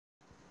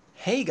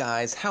Hey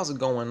guys, how's it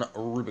going?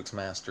 Rubik's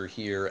Master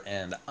here,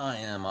 and I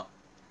am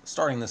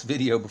starting this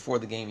video before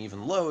the game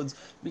even loads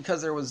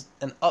because there was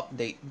an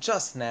update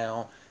just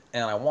now,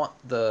 and I want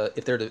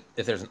if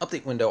there's an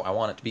update window, I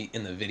want it to be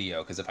in the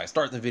video, because if I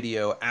start the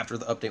video after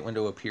the update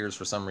window appears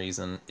for some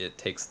reason, it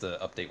takes the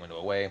update window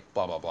away,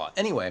 blah blah blah.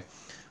 Anyway,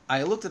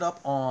 I looked it up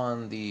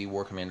on the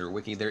War Commander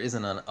wiki. There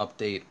isn't an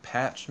update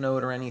patch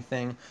note or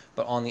anything,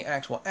 but on the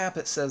actual app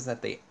it says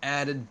that they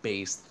added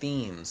base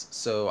themes.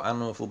 So I don't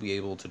know if we'll be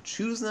able to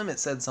choose them. It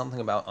said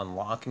something about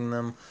unlocking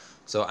them,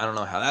 so I don't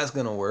know how that's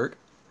going to work,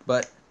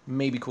 but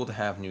maybe cool to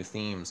have new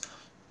themes.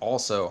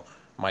 Also,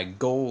 my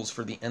goals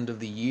for the end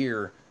of the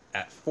year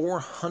at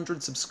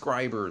 400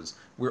 subscribers.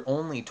 We're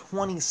only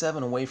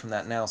 27 away from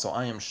that now, so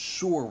I am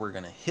sure we're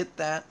going to hit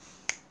that.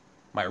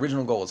 My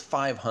original goal is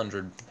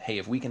 500. Hey,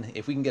 if we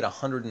can get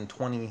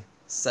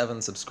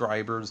 127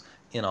 subscribers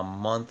in a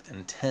month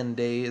and 10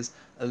 days,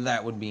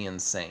 that would be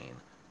insane.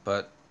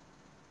 But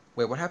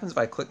wait, what happens if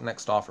I click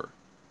next offer?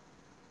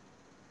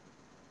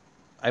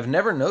 I've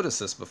never noticed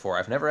this before.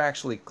 I've never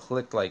actually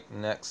clicked like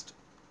next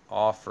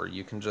offer.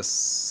 You can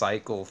just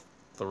cycle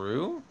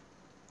through?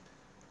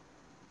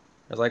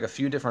 There's like a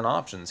few different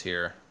options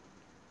here.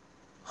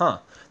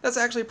 Huh, that's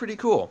actually pretty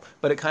cool,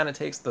 but it kind of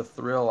takes the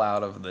thrill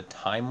out of the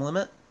time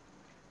limit.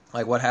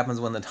 Like, what happens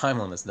when the time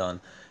limit's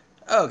done?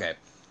 Okay,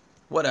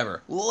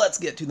 whatever. Let's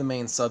get to the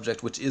main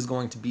subject, which is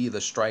going to be the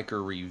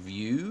Stryker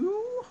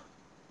review.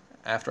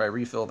 After I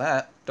refill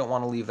that, don't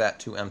want to leave that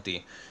too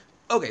empty.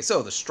 Okay,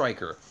 so the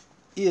Stryker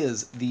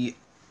is the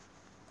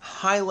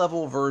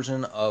high-level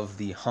version of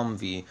the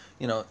Humvee.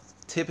 You know,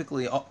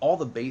 typically, all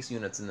the base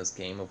units in this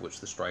game, of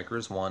which the Stryker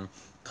is one,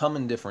 come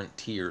in different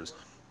tiers.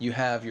 You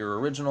have your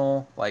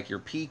original, like your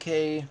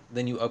PK,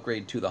 then you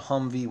upgrade to the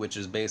Humvee, which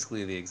is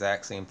basically the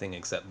exact same thing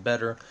except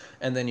better,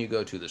 and then you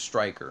go to the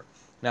Stryker.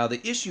 Now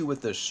the issue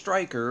with the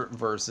Stryker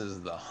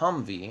versus the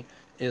Humvee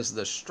is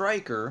the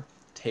Stryker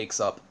takes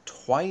up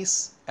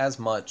twice as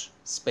much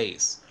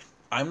space.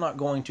 I'm not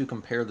going to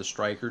compare the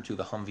Stryker to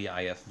the Humvee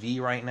IFV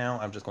right now,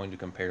 I'm just going to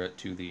compare it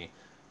to the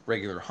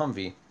regular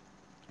Humvee,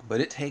 but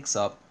it takes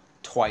up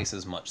twice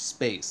as much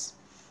space.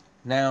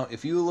 Now,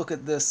 if you look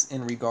at this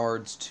in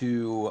regards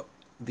to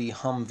the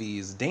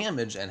Humvee's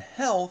damage and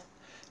health,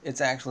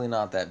 it's actually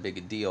not that big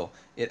a deal.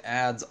 It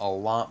adds a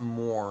lot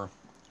more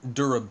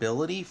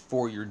durability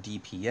for your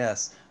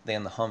DPS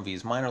than the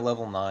Humvee's. Mine are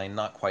level 9,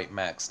 not quite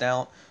maxed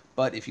out,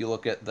 but if you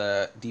look at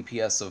the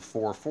DPS of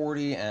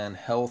 440 and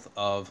health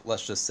of,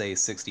 let's just say,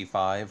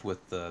 65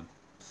 with the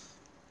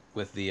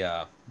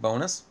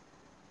bonus,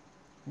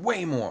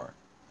 way more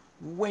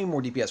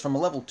DPS from a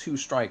level 2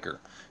 Stryker.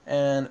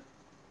 And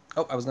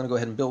oh, I was going to go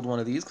ahead and build one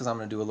of these because I'm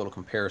going to do a little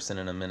comparison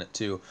in a minute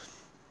too.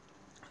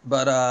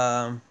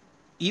 But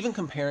even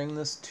comparing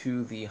this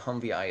to the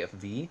Humvee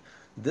IFV,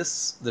 the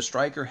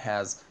Stryker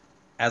has,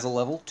 as a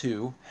level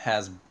 2,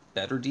 has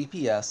better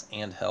DPS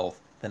and health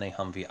than a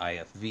Humvee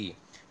IFV.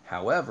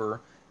 However,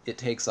 it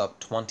takes up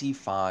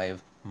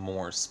 25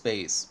 more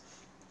space.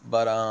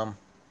 But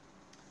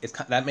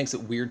that makes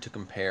it weird to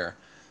compare.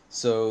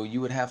 So you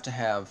would have to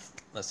have,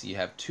 let's see, you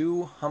have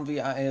 2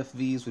 Humvee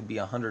IFVs would be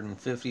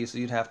 150, so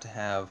you'd have to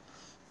have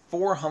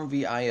 4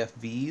 Humvee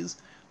IFVs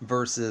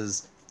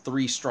versus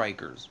 3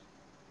 Strykers.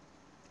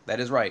 That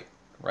is right,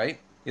 right?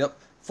 Yep,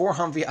 4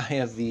 Humvee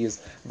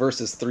IFVs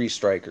versus 3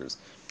 Strykers.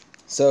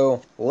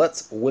 So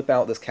let's whip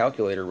out this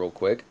calculator real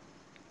quick.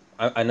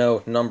 I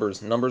know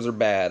numbers are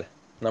bad.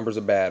 Numbers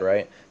are bad,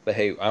 right? But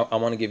hey, I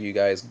want to give you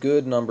guys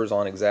good numbers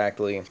on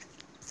exactly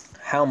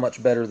how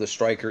much better the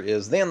Stryker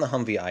is than the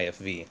Humvee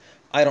IFV.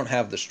 I don't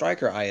have the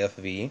Stryker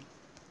IFV.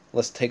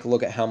 Let's take a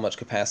look at how much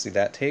capacity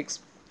that takes.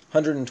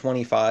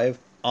 125.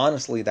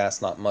 Honestly,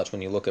 that's not much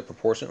when you look at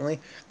proportionally,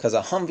 because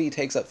a Humvee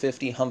takes up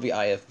 50, Humvee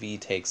IFV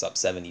takes up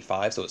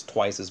 75, so it's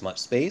twice as much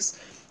space,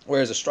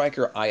 whereas a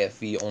Stryker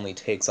IFV only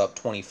takes up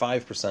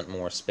 25%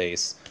 more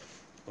space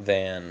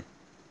than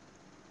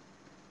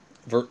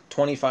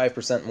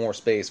 25% more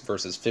space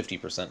versus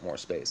 50% more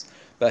space.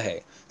 But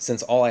hey,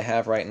 since all I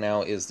have right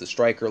now is the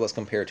Stryker, let's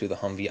compare it to the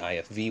Humvee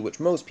IFV, which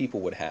most people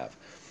would have.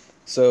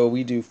 So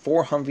we do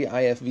 4 Humvee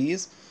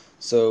IFVs,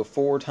 so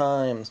 4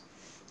 times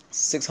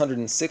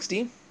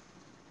 660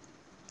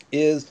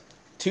 is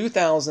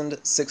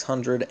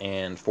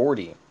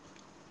 2,640.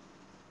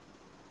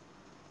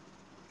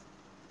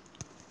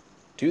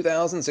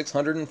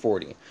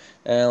 2,640.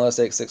 And let's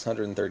take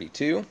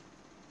 632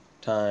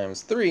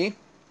 times 3,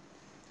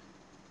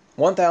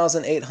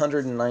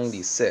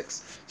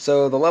 1,896.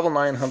 So the level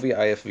 9 Humvee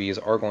IFVs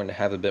are going to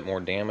have a bit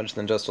more damage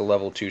than just a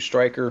level 2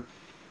 Stryker,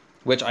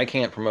 which I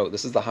can't promote.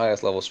 This is the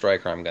highest level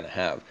Stryker I'm going to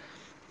have.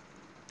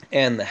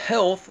 And the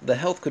health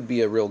could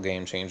be a real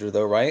game changer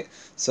though, right?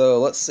 So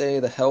let's say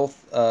the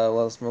health,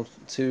 let's move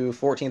to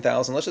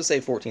 14,000. Let's just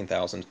say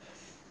 14,000.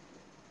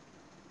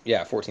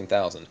 Yeah,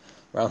 14,000.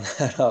 Round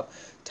that up.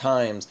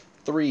 Times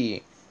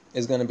 3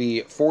 is going to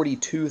be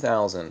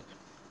 42,000.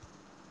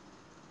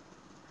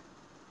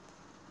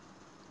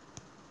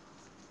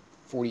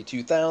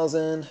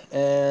 42,000,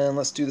 and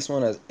let's do this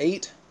one as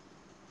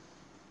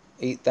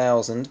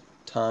 8,000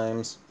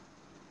 times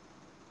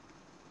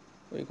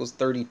What equals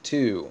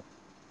 32?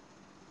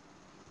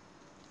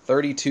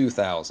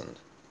 32,000.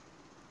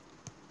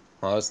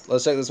 Well,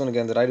 let's check this one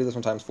again. Did I do this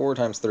one times 4 or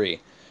times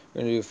 3?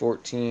 We're going to do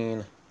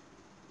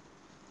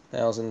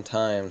 14,000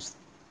 times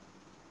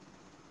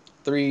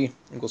 3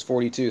 equals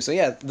 42. So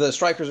yeah, the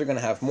Strikers are going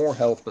to have more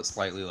health but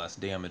slightly less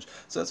damage.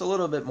 So it's a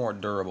little bit more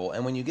durable.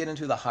 And when you get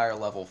into the higher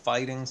level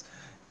fightings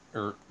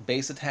or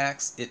base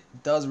attacks, it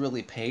does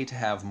really pay to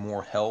have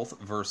more health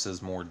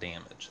versus more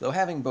damage. Though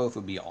having both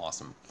would be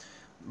awesome.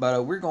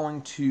 But we're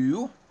going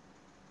to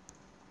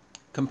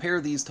compare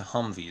these to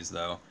Humvees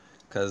though,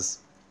 because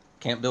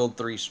can't build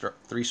three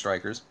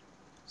Strikers.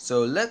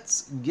 So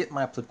let's get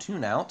my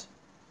platoon out,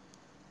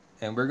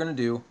 and we're going to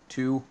do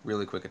 2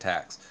 really quick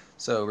attacks.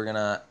 So we're going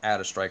to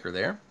add a Stryker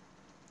there,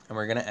 and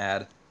we're going to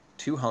add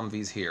 2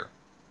 Humvees here.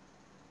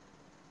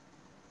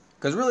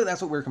 Because really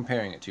that's what we're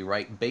comparing it to,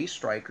 right? Base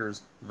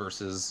Strykers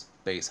versus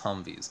base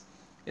Humvees.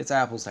 It's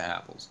apples to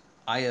apples.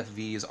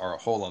 IFVs are a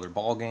whole other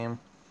ballgame.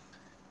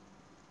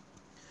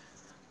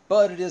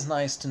 But it is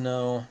nice to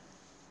know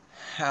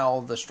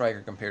how the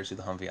Stryker compares to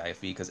the Humvee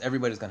IFV, because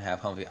everybody's going to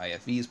have Humvee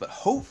IFVs, but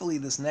hopefully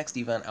this next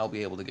event I'll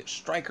be able to get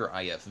Stryker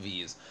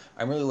IFVs.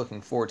 I'm really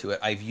looking forward to it.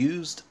 I've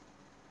used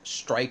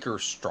Stryker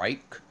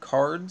Strike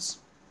cards.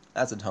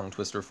 That's a tongue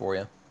twister for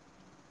you.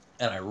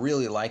 And I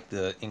really like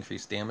the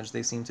increased damage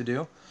they seem to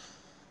do.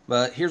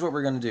 But here's what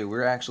we're going to do.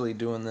 We're actually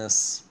doing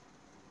this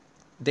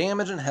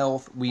damage and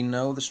health. We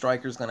know the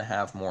Stryker's going to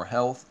have more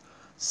health,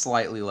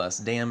 slightly less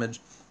damage.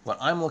 What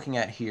I'm looking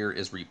at here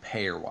is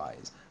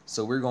repair-wise.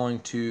 So we're going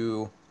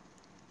to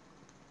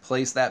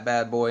place that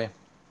bad boy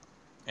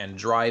and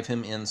drive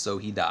him in so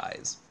he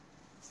dies.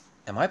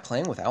 Am I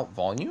playing without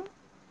volume?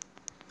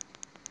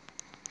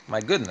 My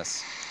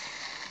goodness.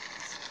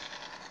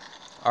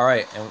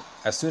 Alright, and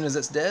as soon as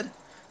it's dead,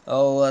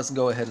 let's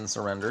go ahead and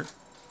surrender.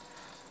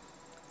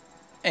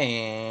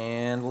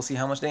 And we'll see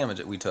how much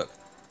damage we took.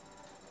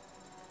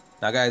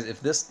 Now guys,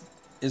 if this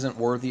isn't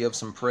worthy of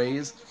some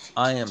praise,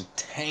 I am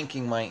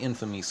tanking my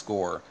infamy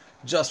score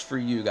just for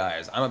you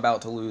guys. I'm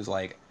about to lose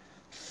like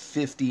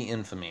 50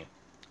 infamy,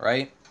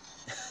 right?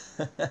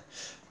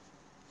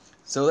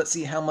 So let's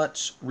see how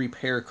much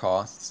repair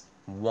costs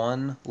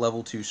one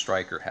level 2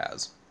 Stryker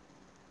has.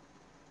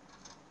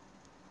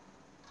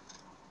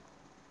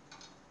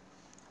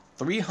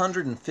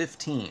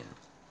 315.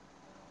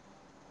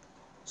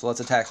 So let's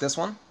attack this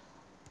one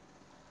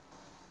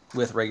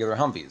with regular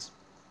Humvees.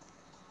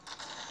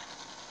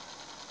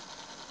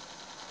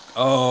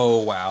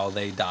 Oh wow,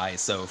 they die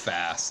so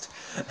fast.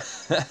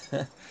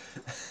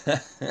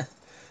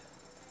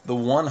 The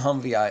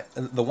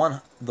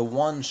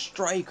one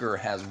Stryker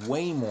has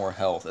way more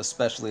health,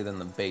 especially than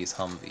the base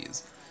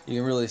Humvees. You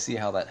can really see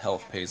how that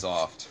health pays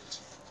off.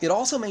 It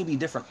also may be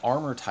different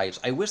armor types.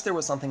 I wish there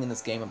was something in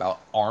this game about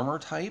armor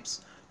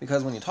types,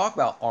 because when you talk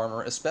about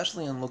armor,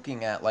 especially in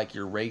looking at like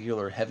your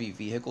regular heavy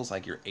vehicles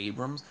like your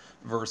Abrams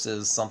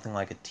versus something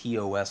like a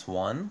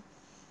TOS-1,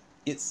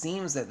 it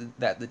seems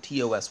that the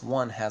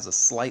TOS-1 has a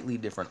slightly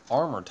different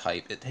armor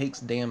type. It takes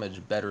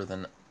damage better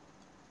than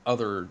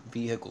other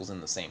vehicles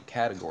in the same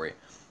category.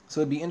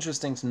 So it'd be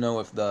interesting to know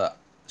if the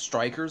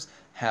Strykers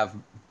have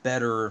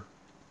a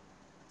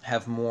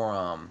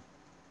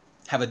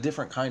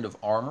different kind of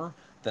armor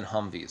than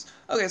Humvees.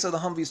 Okay, so the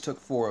Humvees took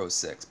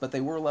 406, but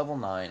they were level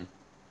 9,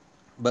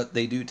 but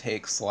they do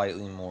take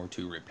slightly more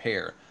to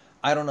repair.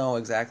 I don't know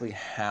exactly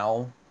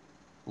how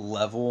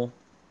level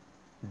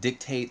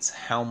dictates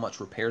how much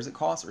repairs it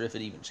costs, or if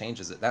it even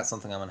changes it. That's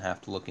something I'm going to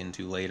have to look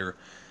into later.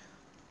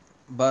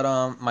 But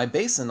my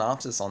base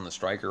synopsis on the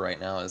Stryker right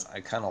now is I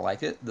kind of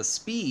like it. The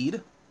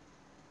speed,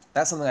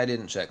 that's something I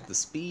didn't check. The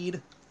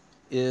speed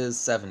is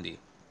 70,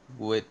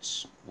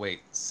 which,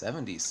 wait,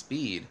 70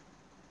 speed?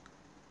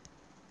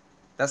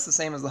 That's the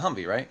same as the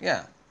Humvee, right?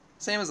 Yeah,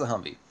 same as the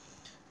Humvee.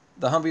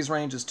 The Humvee's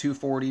range is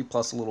 240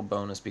 plus a little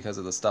bonus because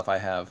of the stuff I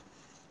have.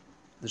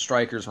 The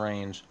Stryker's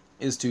range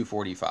is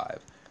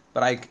 245.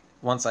 But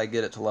once I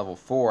get it to level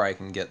 4, I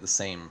can get the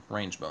same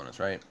range bonus,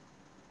 right?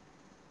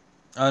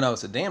 Oh no,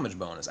 it's a damage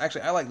bonus.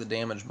 Actually, I like the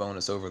damage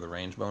bonus over the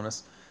range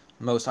bonus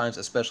most times,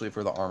 especially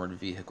for the armored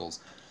vehicles.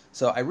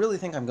 So I really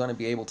think I'm going to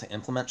be able to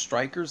implement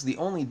Strykers. The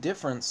only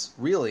difference,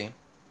 really,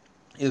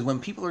 is when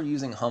people are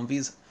using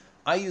Humvees.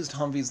 I used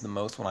Humvees the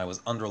most when I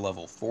was under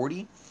level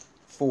 40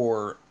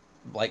 for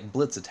like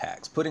blitz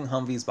attacks, putting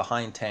Humvees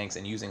behind tanks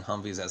and using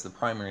Humvees as the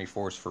primary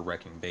force for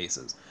wrecking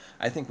bases.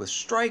 I think with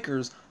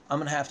Strykers, I'm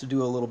going to have to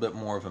do a little bit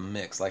more of a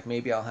mix. Like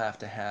maybe I'll have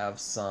to have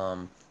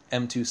some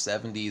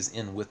M270s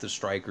in with the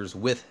Strykers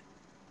with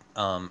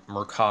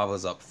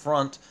Merkavas up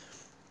front,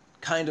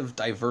 kind of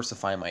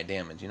diversify my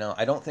damage. You know,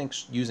 I don't think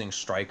using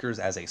Strykers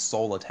as a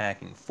sole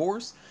attacking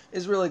force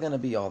is really going to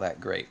be all that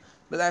great,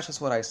 but that's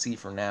just what I see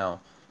for now.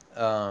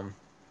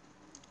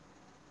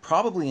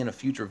 Probably in a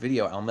future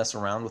video I'll mess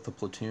around with a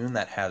platoon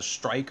that has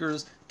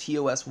Strykers,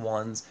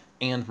 TOS-1s,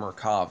 and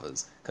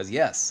Merkavas, because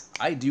yes,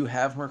 I do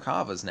have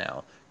Merkavas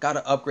now.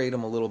 Gotta upgrade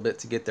them a little bit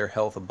to get their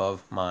health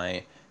above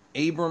my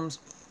Abrams,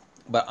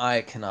 but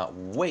I cannot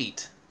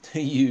wait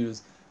to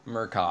use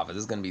Merkava. This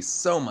is going to be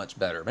so much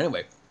better. But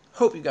anyway,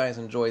 Hope you guys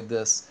enjoyed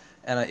this,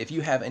 and if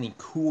you have any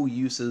cool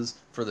uses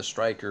for the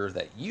Stryker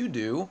that you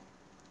do,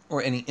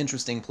 or any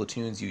interesting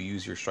platoons you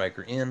use your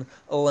Stryker in,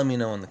 let me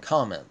know in the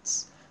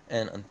comments.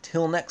 And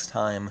until next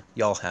time,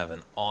 y'all have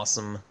an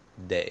awesome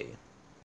day.